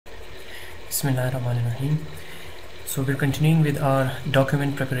Bismillahirrahmanirrahim. So we're continuing with our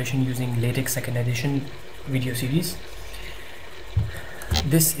document preparation using LaTeX second edition video series.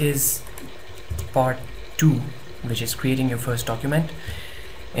 This is part 2, which is creating your first document.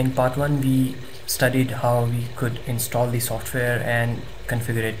 In part 1 we studied how we could install the software and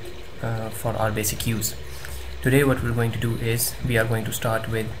configure it for our basic use. Today what we're going to do is we are going to start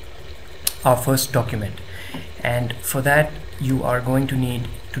with our first document, and for that you are going to need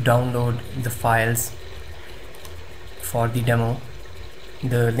to download the files for the demo.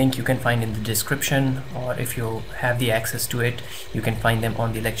 The link you can find in the description, or if you have the access to it you can find them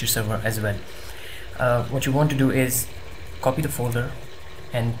on the lecture server as well. What you want to do is copy the folder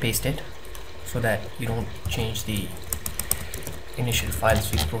and paste it so that you don't change the initial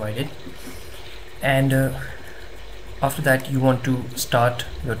files we provided, and after that you want to start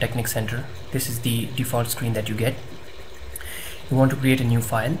your Technic Center. This is the default screen that you get. You want to create a new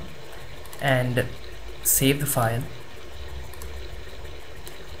file and save the file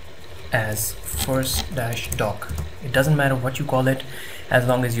as first-doc. It doesn't matter what you call it as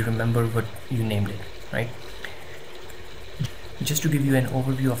long as you remember what you named it, right? Just to give you an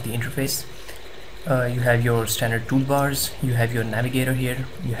overview of the interface, you have your standard toolbars, you have your navigator here,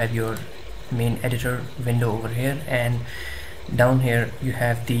 you have your main editor window over here, and down here you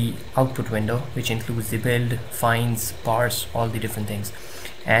have the output window, which includes the build, finds, parse, all the different things.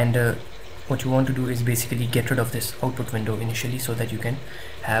 And what you want to do is basically get rid of this output window initially so that you can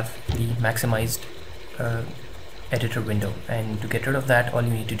have the maximized editor window. And to get rid of that, all you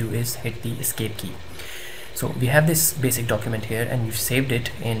need to do is hit the escape key. So we have this basic document here and we've saved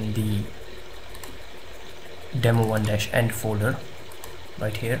it in the demo1-end folder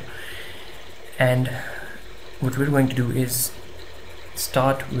right here. And what we're going to do is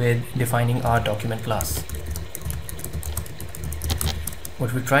start with defining our document class.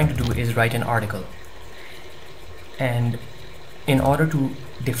 What we're trying to do is write an article, and in order to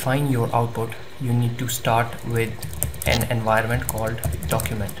define your output you need to start with an environment called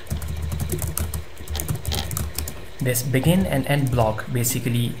document. This begin and end block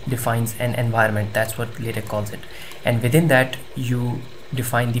basically defines an environment. That's what LaTeX calls it, and within that you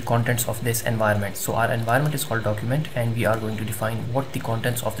define the contents of this environment. So our environment is called document, and we are going to define what the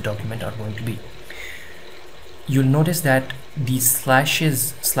contents of the document are going to be. You'll notice that these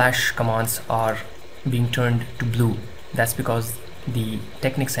slash commands are being turned to blue. That's because the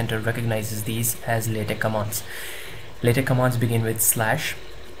Technic Center recognizes these as LaTeX commands. LaTeX commands begin with slash,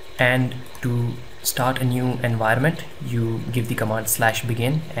 and to start a new environment you give the command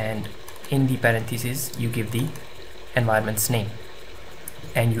 /begin, and in the parentheses you give the environment's name,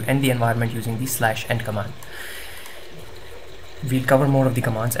 and you end the environment using the /end command. We'll cover more of the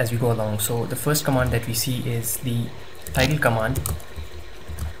commands as we go along. So the first command that we see is the title command,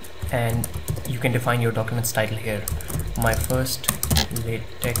 and you can define your document's title here. My first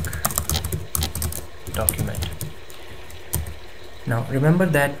LaTeX document. Now remember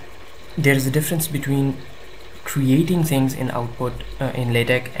that there is a difference between creating things in output in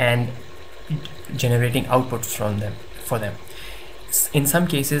LaTeX and generating outputs from them for them. In some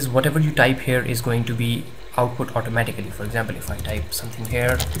cases whatever you type here is going to be output automatically. For example, if I type something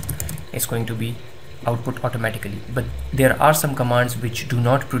here, it's going to be output automatically. But there are some commands which do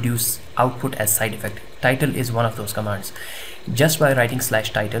not produce output as side effect. Title is one of those commands. Just by writing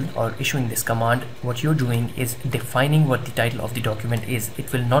 /title or issuing this command, what you're doing is defining what the title of the document is.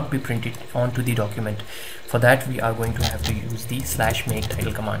 It will not be printed onto the document. For that we are going to have to use the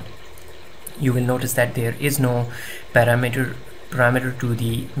 /make_title command. You will notice that there is no parameter to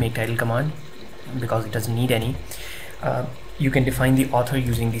the make_title command because it doesn't need any. You can define the author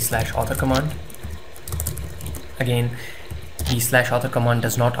using the /author command. Again, the /author command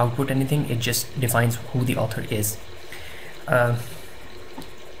does not output anything, it just defines who the author is.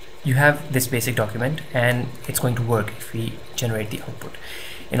 You have this basic document and it's going to work if we generate the output.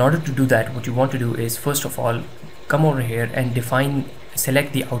 In order to do that, what you want to do is first of all come over here and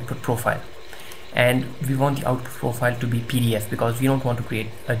select the output profile. And we want the output profile to be PDF because we don't want to create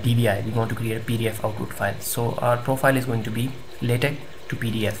a DVI, we want to create a PDF output file. So our profile is going to be LaTeX to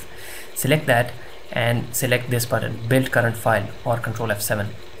PDF. Select that and select this button, build current file, or Control F7.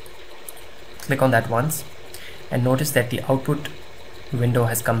 Click on that once and notice that the output window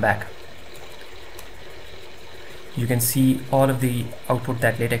has come back. You can see all of the output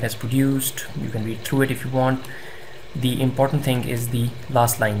that LaTeX has produced. You can read through it if you want. The important thing is the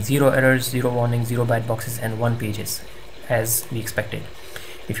last line: 0 errors, 0 warnings, 0 byte boxes, and 1 pages, as we expected.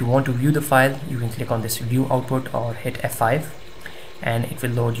 If you want to view the file, you can click on this view output or hit F5 and it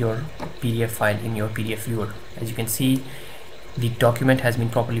will load your PDF file in your PDF viewer. As you can see, the document has been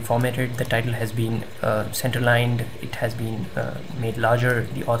properly formatted, the title has been centerlined, it has been made larger,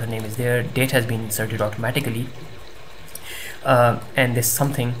 the author name is there, date has been inserted automatically, and this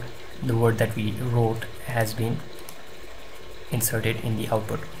something, the word that we wrote, has been inserted in the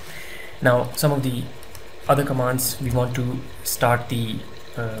output. Now some of the other commands, we want to start the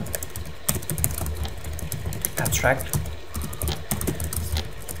abstract.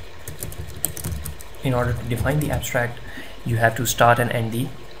 In order to define the abstract, you have to start and end the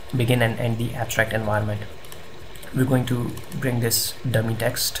begin and end the abstract environment. We're going to bring this dummy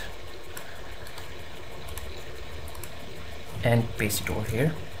text and paste it over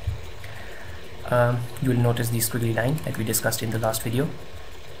here. You will notice the squiggly line that we discussed in the last video,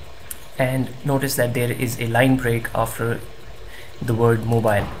 and notice that there is a line break after the word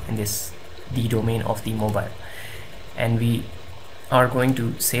mobile in this, the domain of the mobile, and we are going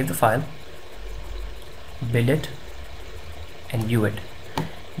to save the file, build it, and view it.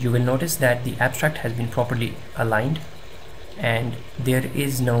 You will notice that the abstract has been properly aligned and there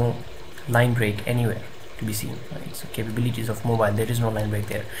is no line break anywhere to be seen, right? So capabilities of mobile, there is no line break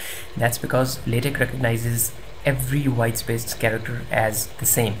there. That's because LaTeX recognizes every white space character as the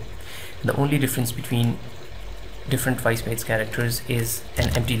same. The only difference between different white space characters is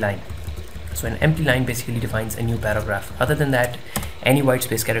an empty line. So an empty line basically defines a new paragraph. Other than that, any white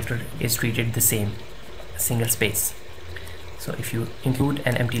space character is treated the same, a single space. So if you include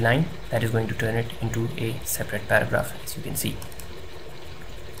an empty line, that is going to turn it into a separate paragraph, as you can see.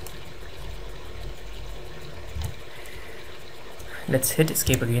 Let's hit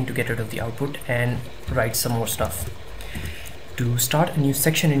escape again to get rid of the output and write some more stuff. To start a new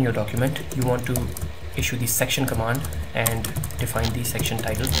section in your document, you want to issue the section command and define the section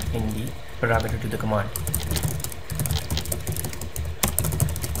title in the parameter to the command.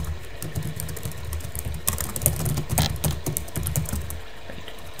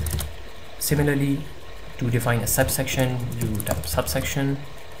 Similarly, to define a subsection, you type subsection,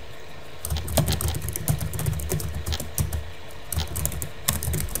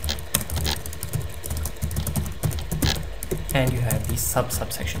 and you have the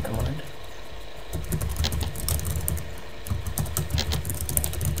subsection command.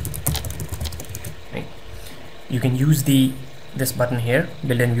 Right. You can use this button here,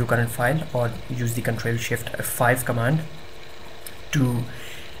 build and view current file, or use the Ctrl+Shift+F5 command to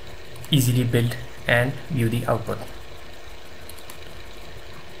easily build and view the output.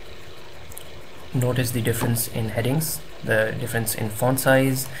 Notice the difference in headings, the difference in font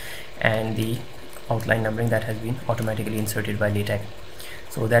size, and the outline numbering that has been automatically inserted by LaTeX.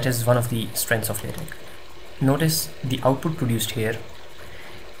 So that is one of the strengths of LaTeX. Notice the output produced here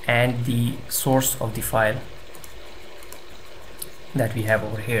and the source of the file that we have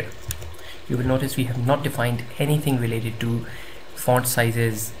over here. You will notice we have not defined anything related to font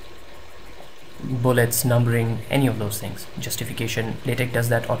sizes, bullets, numbering, any of those things. Justification, LaTeX does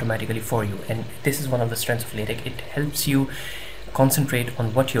that automatically for you, and this is one of the strengths of LaTeX. It helps you concentrate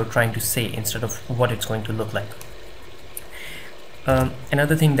on what you're trying to say instead of what it's going to look like.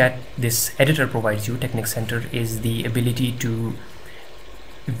 Another thing that this editor provides you, Technics Center, is the ability to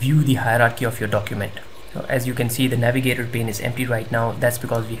view the hierarchy of your document. So as you can see, the navigator pane is empty right now. That's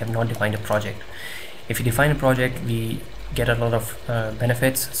because we have not defined a project. If you define a project, we get a lot of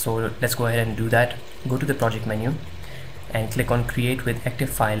benefits. So let's go ahead and do that. Go to the project menu and click on create with active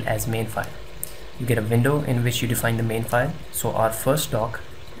file as main file. You get a window in which you define the main file. So our first doc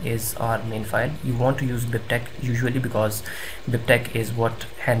is our main file. You want to use BibTeX usually because BibTeX is what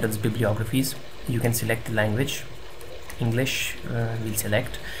handles bibliographies. You can select the language, English, we'll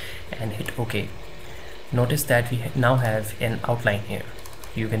select and hit OK. Notice that we now have an outline here.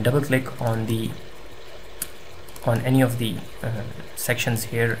 You can double click on any of the sections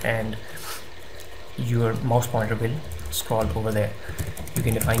here and your mouse pointer will scroll over there. You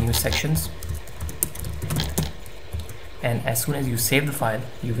can define new sections, and as soon as you save the file,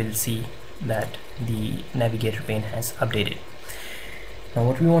 you will see that the navigator pane has updated. Now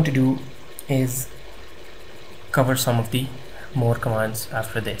what we want to do is cover some of the more commands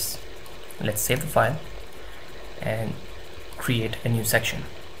after this. Let's save the file and create a new section.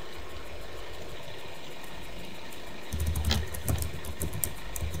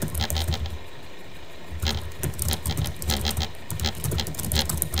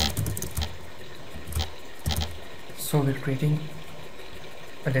 So we're creating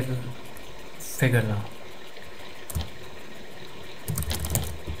a little figure now.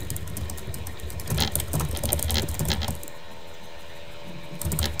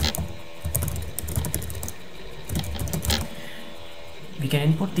 We can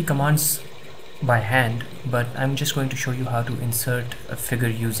input the commands by hand, but I'm just going to show you how to insert a figure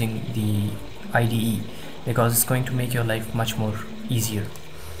using the IDE, because it's going to make your life much more easier.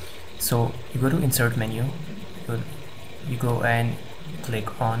 So you go to insert menu, you go and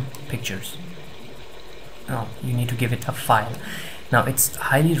click on pictures. Now you need to give it a file. Now it's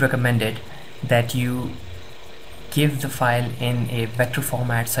highly recommended that you give the file in a vector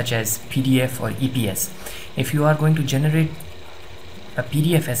format such as PDF or EPS. If you are going to generate a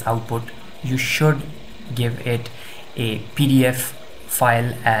PDF as output, you should give it a PDF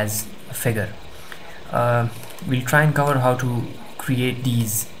file as a figure. We'll try and cover how to create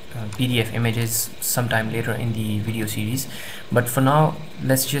these PDF images sometime later in the video series, but for now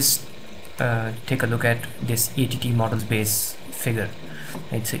let's just take a look at this ATT models base figure.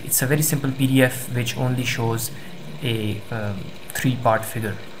 It's a very simple PDF which only shows a 3-part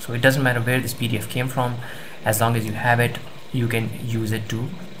figure, so it doesn't matter where this PDF came from. As long as you have it, you can use it to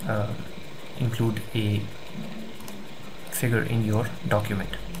include a figure in your document.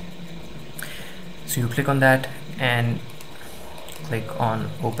 So you click on that and click on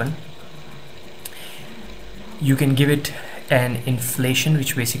open. You can give it an inflation,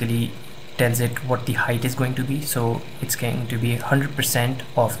 which basically tells it what the height is going to be. So it's going to be 100%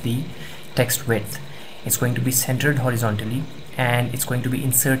 of the text width. It's going to be centered horizontally, and it's going to be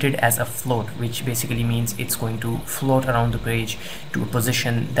inserted as a float, which basically means it's going to float around the page to a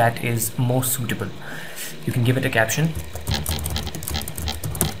position that is most suitable. You can give it a caption,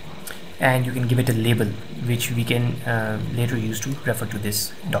 and you can give it a label, which we can later use to refer to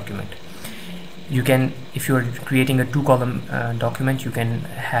this document. You can, if you're creating a 2-column document, you can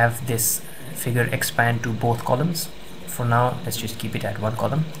have this figure expand to both columns. For now, let's just keep it at 1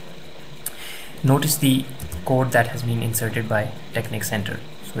 column. Notice the code that has been inserted by Technic Center.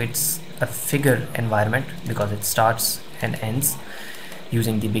 So it's a figure environment because it starts and ends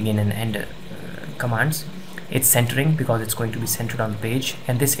using the begin and end commands. It's centering because it's going to be centered on the page,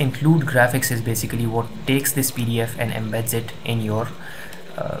 and this include graphics is basically what takes this PDF and embeds it in your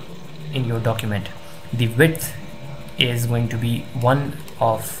document. The width is going to be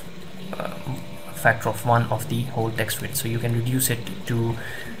a factor of 1 of the whole text width, so you can reduce it to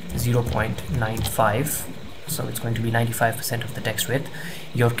 0.95, so it's going to be 95% of the text width.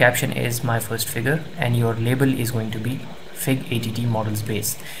 Your caption is my first figure, and your label is going to be Fig ATT models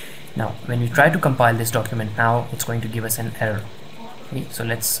base. Now when we try to compile this document, now it's going to give us an error. Okay, so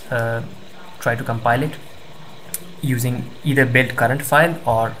let's try to compile it using either build current file,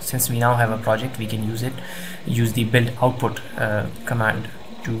 or since we now have a project, we can use the build output command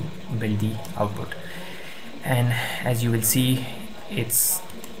to build the output. And as you will see, it's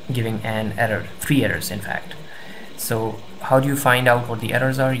giving an error, 3 errors in fact. So how do you find out what the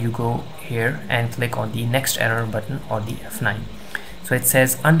errors are? You go here and click on the next error button, or the F9. So it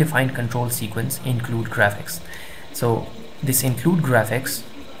says undefined control sequence include graphics. So this include graphics,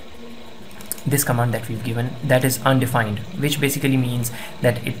 this command that we've given, that is undefined, which basically means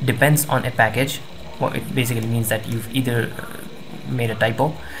that it depends on a package. Well, it basically means that you've either made a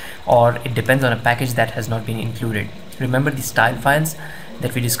typo, or it depends on a package that has not been included. Remember the style files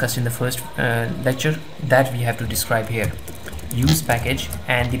that we discussed in the first lecture, that we have to describe here. Use package,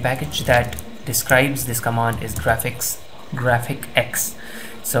 and the package that describes this command is graphic X.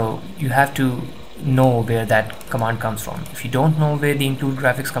 So you have to know where that command comes from. If you don't know where the include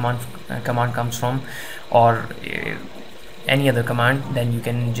graphics command comes from, or any other command, then you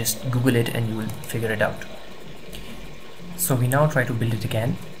can just Google it and you will figure it out. So we now try to build it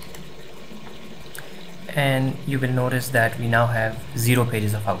again, and you will notice that we now have 0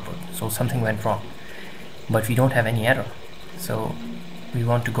 pages of output. So something went wrong, but we don't have any error. So we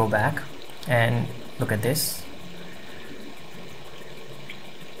want to go back and look at this.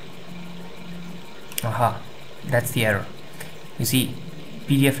 Aha, that's the error. You see,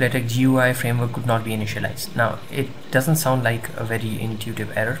 PDF LaTeX GUI framework could not be initialized. Now it doesn't sound like a very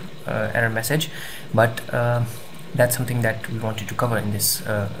intuitive error message, but that's something that we wanted to cover in this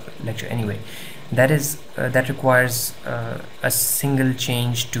lecture anyway. That requires a single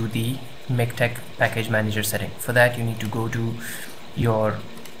change to the MikTeX package manager setting. For that, you need to go to your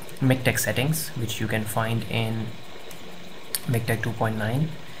MikTeX settings, which you can find in MikTeX 2.9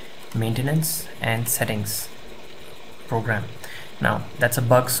 maintenance and settings program. Now that's a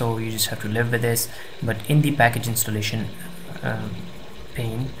bug, so you just have to live with this. But in the package installation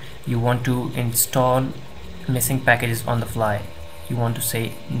pane, you want to install missing packages on the fly. You want to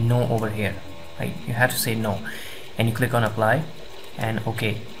say no over here, right? You have to say no, and you click on apply and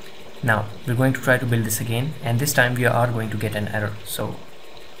OK. Now we're going to try to build this again, and this time we are going to get an error. So,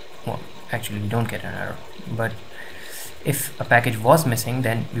 well, actually we don't get an error, but If a package was missing,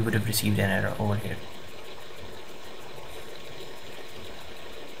 then we would have received an error over here.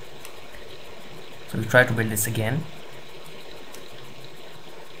 So we try to build this again,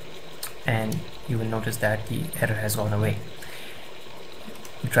 and you will notice that the error has gone away.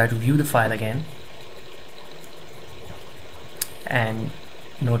 We try to view the file again, and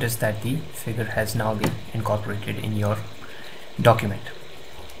notice that the figure has now been incorporated in your document.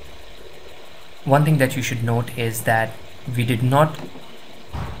 One thing that you should note is that we did not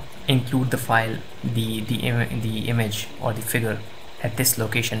include the file, the image or the figure at this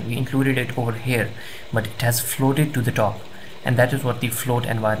location. We included it over here, but it has floated to the top, and that is what the float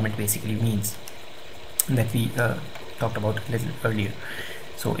environment basically means, that we talked about a little earlier.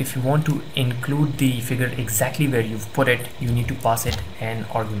 So if you want to include the figure exactly where you've put it, you need to pass it an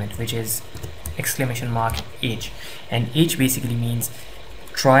argument, which is !h, and h basically means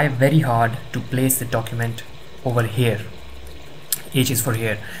try very hard to place the document over here. H is for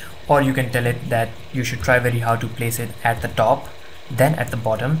here. Or you can tell it that you should try very hard to place it at the top, then at the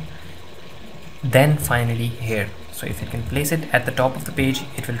bottom, then finally here. So if it can place it at the top of the page,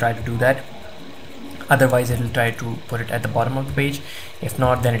 it will try to do that. Otherwise it will try to put it at the bottom of the page. If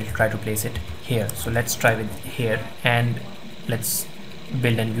not, then it will try to place it here. So let's try with here, and let's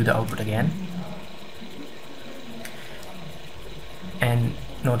build and view the output again. And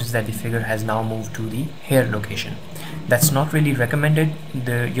notice that the figure has now moved to the here location. That's not really recommended.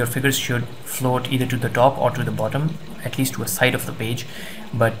 Your figures should float either to the top or to the bottom, at least to a side of the page,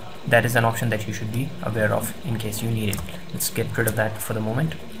 but that is an option that you should be aware of in case you need it. Let's get rid of that for the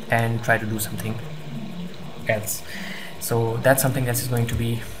moment and try to do something else. So that's something else is going to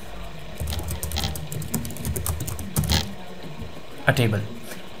be a table.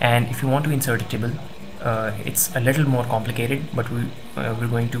 And if you want to insert a table, it's a little more complicated, but we're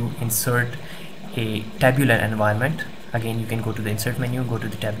going to insert a tabular environment. Again, you can go to the insert menu, go to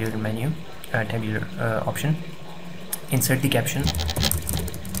the tabular menu, tabular option, insert the caption.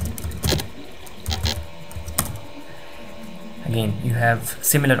 Again, you have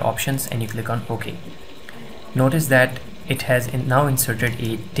similar options, and you click on OK. Notice that it has now inserted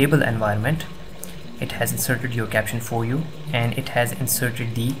a table environment. It has inserted your caption for you, and it has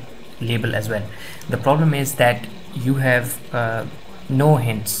inserted the label as well. The problem is that you have no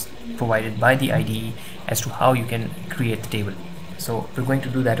hints provided by the IDE as to how you can create the table. So we're going to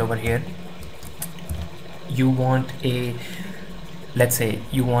do that over here. You want a, let's say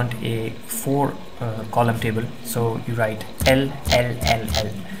you want a 4 column table, so you write L L L L.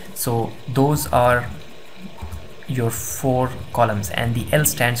 So those are your 4 columns, and the L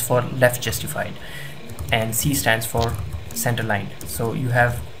stands for left justified and C stands for center line. So you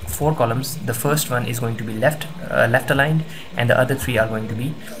have 4 columns. The first one is going to be left aligned, and the other 3 are going to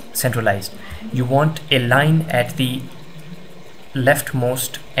be centralized. You want a line at the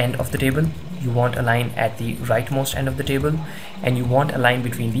leftmost end of the table, you want a line at the rightmost end of the table, and you want a line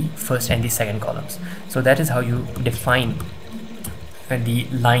between the first and the second columns. So that is how you define the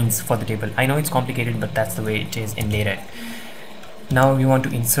lines for the table. I know it's complicated, but that's the way it is in LaTeX. Now we want to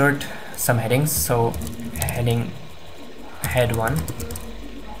insert some headings. So heading head 1,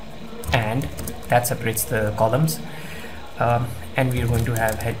 and that separates the columns, and we are going to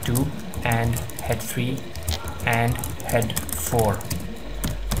have head 2 and head 3 and head 4,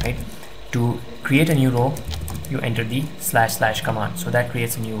 right? To create a new row, you enter the // command, so that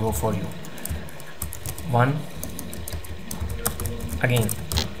creates a new row for you. 1. Again,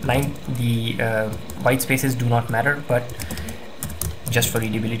 line, the white spaces do not matter, but just for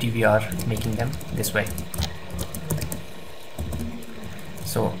readability we are making them this way.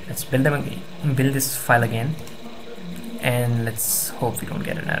 So let's build them again, build this file again, and let's hope we don't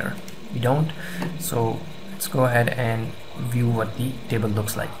get an error. We don't. So let's go ahead and view what the table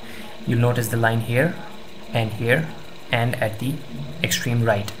looks like. You'll notice the line here and here and at the extreme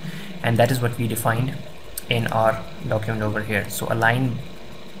right, and that is what we defined in our document over here. So a line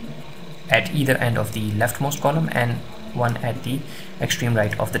at either end of the leftmost column and one at the extreme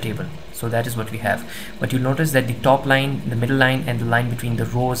right of the table. So that is what we have. But you'll notice that the top line, the middle line, and the line between the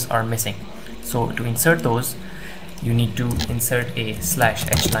rows are missing. So to insert those, you need to insert a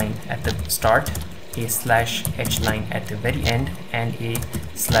 /h line at the start, a /h line at the very end, and a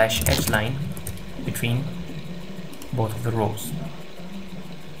 /h line between both of the rows.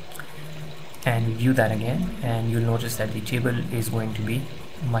 And we view that again, and you'll notice that the table is going to be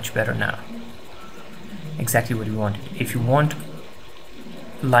much better now. Exactly what we wanted. If you want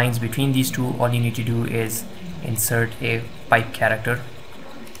lines between these two, all you need to do is insert a pipe character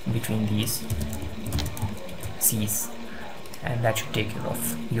between these C's, and that should take care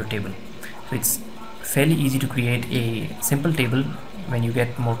of your table. So it's fairly easy to create a simple table. When you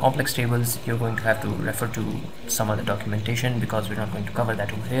get more complex tables, you're going to have to refer to some other documentation, because we're not going to cover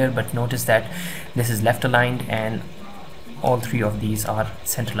that over here. But notice that this is left aligned and all three of these are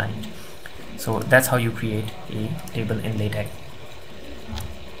center aligned. So that's how you create a table in LaTeX.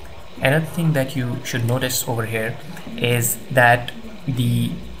 Another thing that you should notice over here is that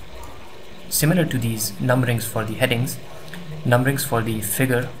similar to these numberings for the headings, numberings for the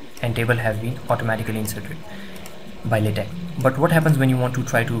figure and table have been automatically inserted by LaTeX. But what happens when you want to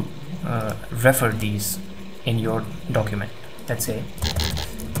try to refer these in your document? Let's say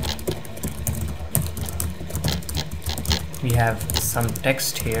we have some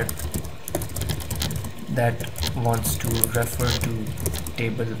text here that wants to refer to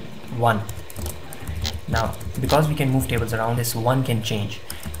table 1. Now, because we can move tables around, this 1 can change,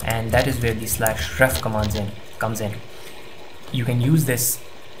 and that is where the /ref comes in. You can use this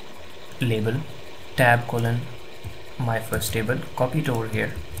label tab : my first table, copy it over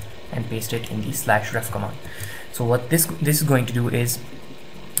here and paste it in the /ref command. So what this is going to do is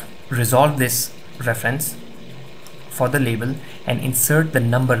resolve this reference for the label and insert the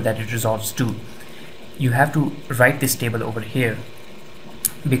number that it resolves to. You have to write this table over here,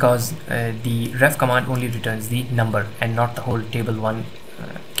 because the ref command only returns the number and not the whole table 1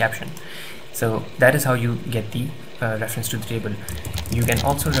 caption. So that is how you get the reference to the table. You can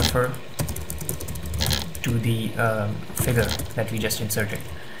also refer to the figure that we just inserted,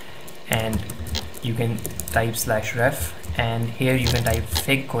 and you can type /ref, and here you can type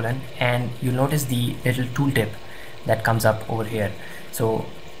fig : and you'll notice the little tooltip that comes up over here. So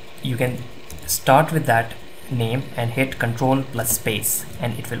you can start with that name and hit Control + space,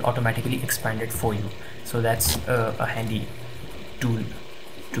 and it will automatically expand it for you. So that's a handy tool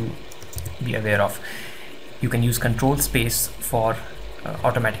to be aware of. You can use Control space for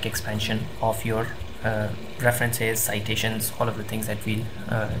automatic expansion of your references, citations, all of the things that we'll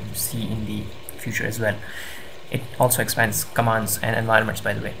see in the future as well. It also expands commands and environments,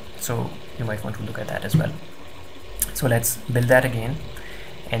 by the way, so you might want to look at that as well. So let's build that again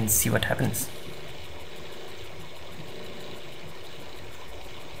and see what happens.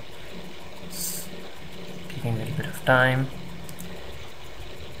 It's taking a little bit of time.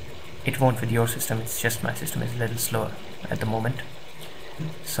 It won't with your system, it's just my system is a little slower at the moment.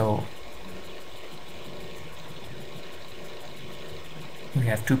 So we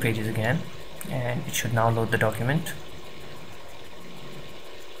have 2 pages again, and it should now load the document.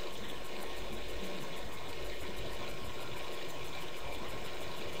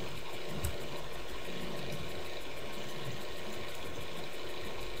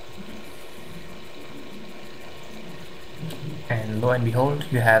 And lo and behold,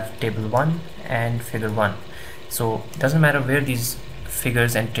 you have table 1 and figure 1. So it doesn't matter where these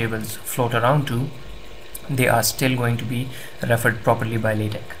figures and tables float around to, they are still going to be referred properly by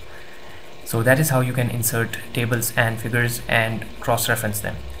LaTeX. So that is how you can insert tables and figures and cross-reference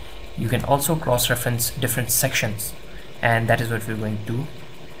them. You can also cross-reference different sections, and that is what we're going to do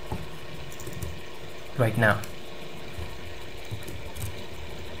right now.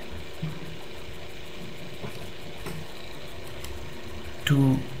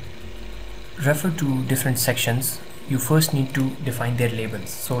 To refer to different sections, you first need to define their labels.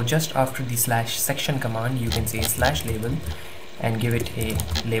 So just after the /section command, you can say /label and give it a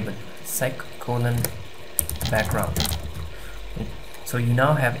label, sec : background. So you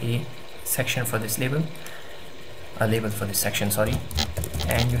now have a section for this label, a label for this section, sorry,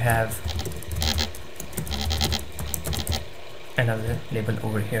 and you have another label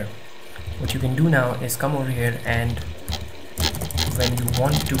over here. What you can do now is come over here, and when you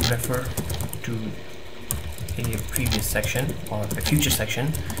want to refer to a previous section or a future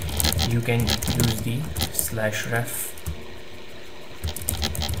section, you can use the /ref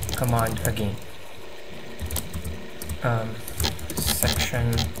command again.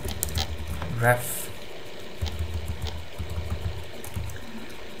 Section ref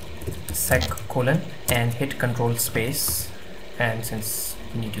sec : and hit Control space, and since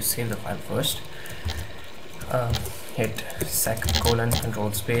you need to save the file first, hit sec :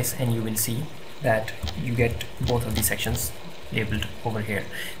 Control space, and you will see that you get both of these sections labeled over here.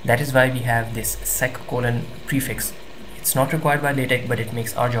 That is why we have this sec : prefix. It's not required by LaTeX, but it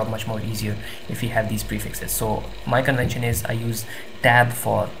makes our job much more easier if we have these prefixes. So my convention is I use tab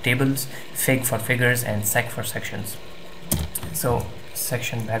for tables, fig for figures, and sec for sections. So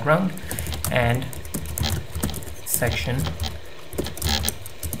section background and section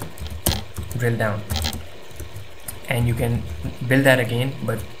drill down, and you can build that again.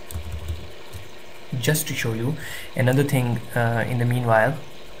 But just to show you another thing, in the meanwhile,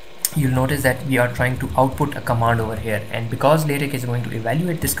 you'll notice that we are trying to output a command over here, and because LaTeX is going to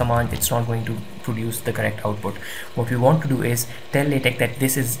evaluate this command, it's not going to produce the correct output. What we want to do is tell LaTeX that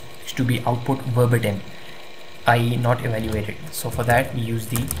this is to be output verbatim, i.e. not evaluated. So for that we use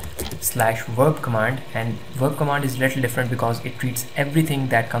the /verb command, and verb command is a little different because it treats everything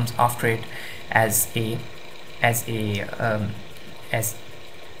that comes after it as an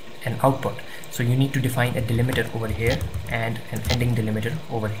output. So you need to define a delimiter over here and an ending delimiter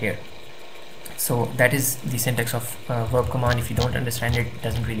over here. So that is the syntax of verb command. If you don't understand it, it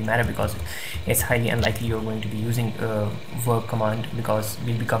doesn't really matter, because it's highly unlikely you're going to be using verb command, because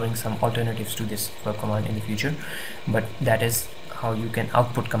we'll be covering some alternatives to this verb command in the future. But that is how you can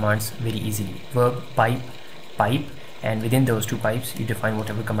output commands very easily. Verb, pipe, and within those two pipes you define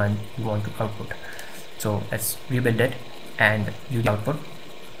whatever command you want to output. So let's rebuild it and view the output.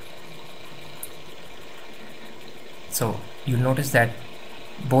 So you'll notice that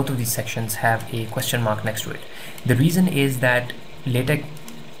both of these sections have a question mark next to it. The reason is that LaTeX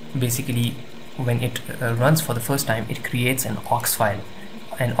basically, when it runs for the first time, it creates an aux file,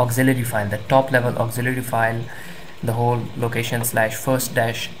 an auxiliary file, the top level auxiliary file, the whole location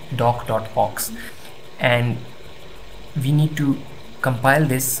 /first-doc.aux, and we need to compile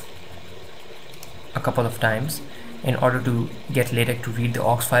this a couple of times in order to get LaTeX to read the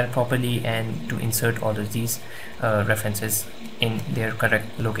aux file properly and to insert all of these references in their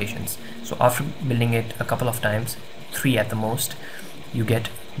correct locations. So after building it a couple of times, 3 at the most, you get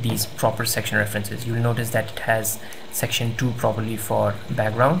these proper section references. You'll notice that it has section 2 properly for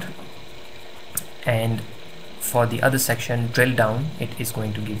background, and for the other section, drill down, it is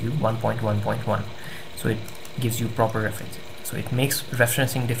going to give you 1.1.1. so it gives you proper references. So it makes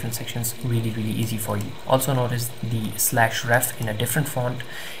referencing different sections really easy for you. Also notice the /ref in a different font,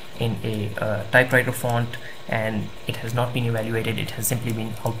 in a typewriter font, and it has not been evaluated. It has simply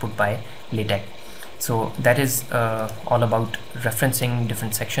been output by LaTeX. So that is all about referencing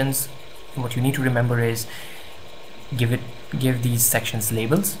different sections. What you need to remember is give these sections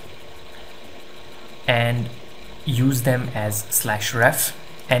labels and use them as /ref,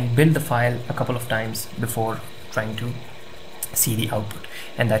 and build the file a couple of times before trying to see the output,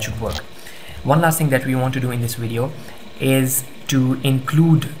 and that should work. One last thing that we want to do in this video is to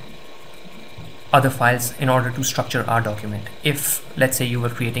include other files in order to structure our document. If, let's say, you were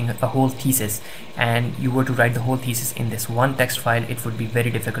creating a whole thesis and you were to write the whole thesis in this one text file, it would be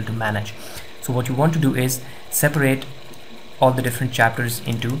very difficult to manage. So what you want to do is separate all the different chapters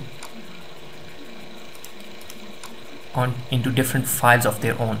into different files of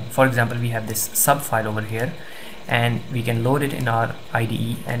their own. For example, we have this sub file over here, and we can load it in our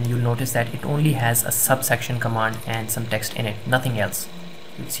IDE, and you'll notice that it only has a subsection command and some text in it, nothing else.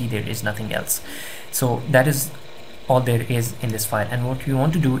 You see there is nothing else. So that is all there is in this file, and what we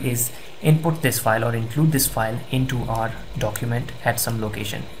want to do is input this file or include this file into our document at some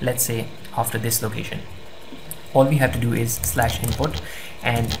location. Let's say after this location. All we have to do is /input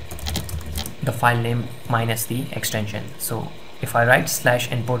and the file name minus the extension. So if I write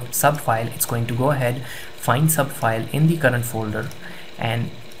 /input subfile, it's going to go ahead, find subfile in the current folder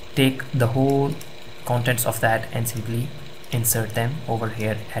and take the whole contents of that and simply insert them over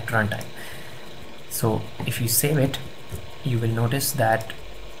here at runtime. So if you save it, you will notice that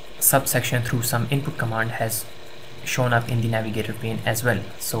subsection through some input command has shown up in the navigator pane as well.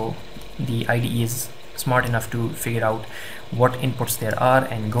 So the IDE is smart enough to figure out what inputs there are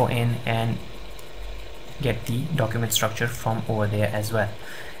and go in and get the document structure from over there as well.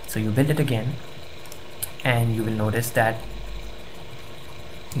 So you build it again, and you will notice that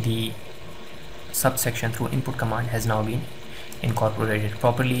the subsection through input command has now been incorporated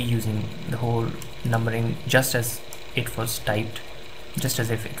properly, using the whole numbering just as it was typed, just as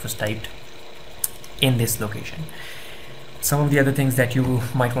if it was typed in this location. Some of the other things that you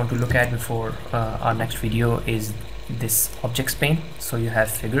might want to look at before our next video is this objects pane. So you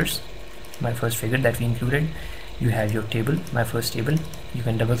have figures, my first figure that we included. You have your table, my first table. You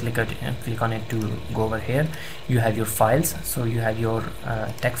can double click on it to go over here. You have your files, so you have your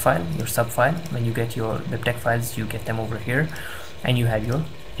text file, your sub file. When you get your BibTeX files, you get them over here, and you have your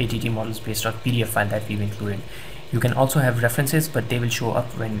att-modelspace.pdf file that we've included. You can also have references, but they will show up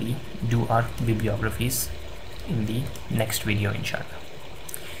when we do our bibliographies in the next video, inshallah.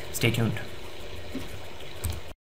 Stay tuned.